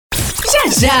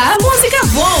Já a música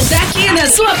volta aqui na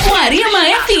sua Coarima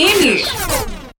FM.